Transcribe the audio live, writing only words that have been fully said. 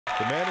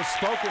The man has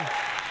spoken.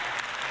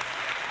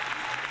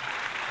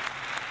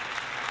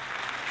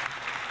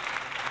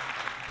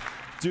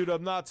 Dude,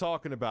 I'm not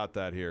talking about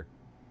that here.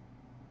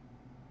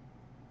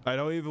 I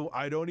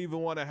don't even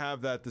want to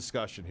have that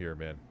discussion here,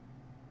 man.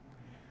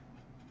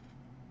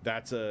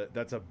 That's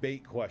a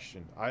bait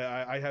question.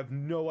 I have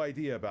no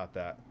idea about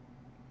that.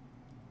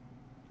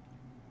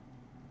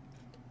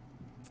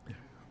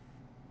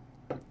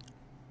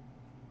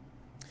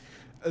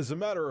 As a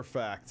matter of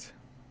fact,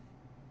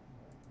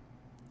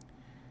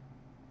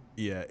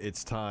 yeah,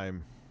 it's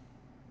time.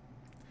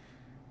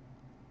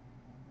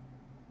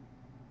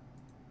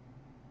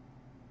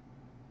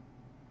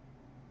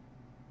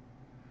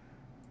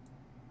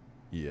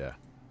 Yeah.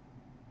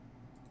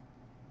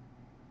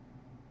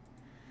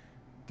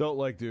 Don't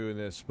like doing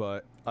this,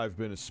 but I've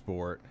been a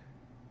sport.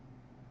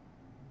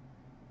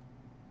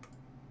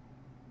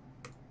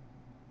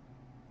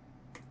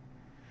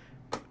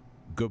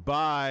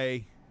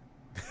 Goodbye.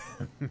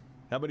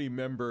 How many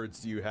members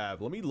do you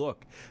have? Let me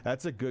look.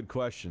 That's a good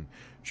question.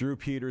 Drew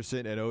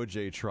Peterson and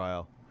OJ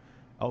trial.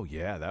 Oh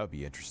yeah, that would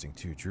be interesting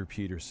too. Drew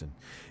Peterson.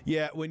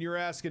 Yeah, when you're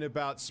asking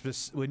about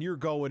when you're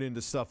going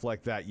into stuff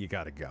like that, you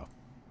gotta go.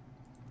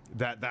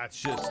 That's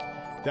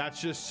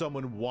just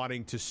someone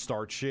wanting to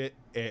start shit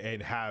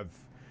and have,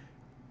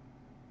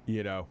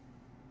 you know.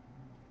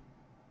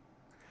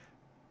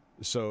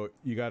 So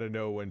you got to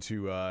know when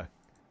to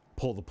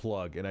pull the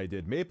plug, and I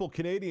did. Maple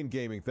Canadian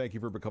Gaming, thank you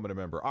for becoming a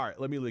member. All right,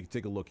 let me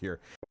take a look here.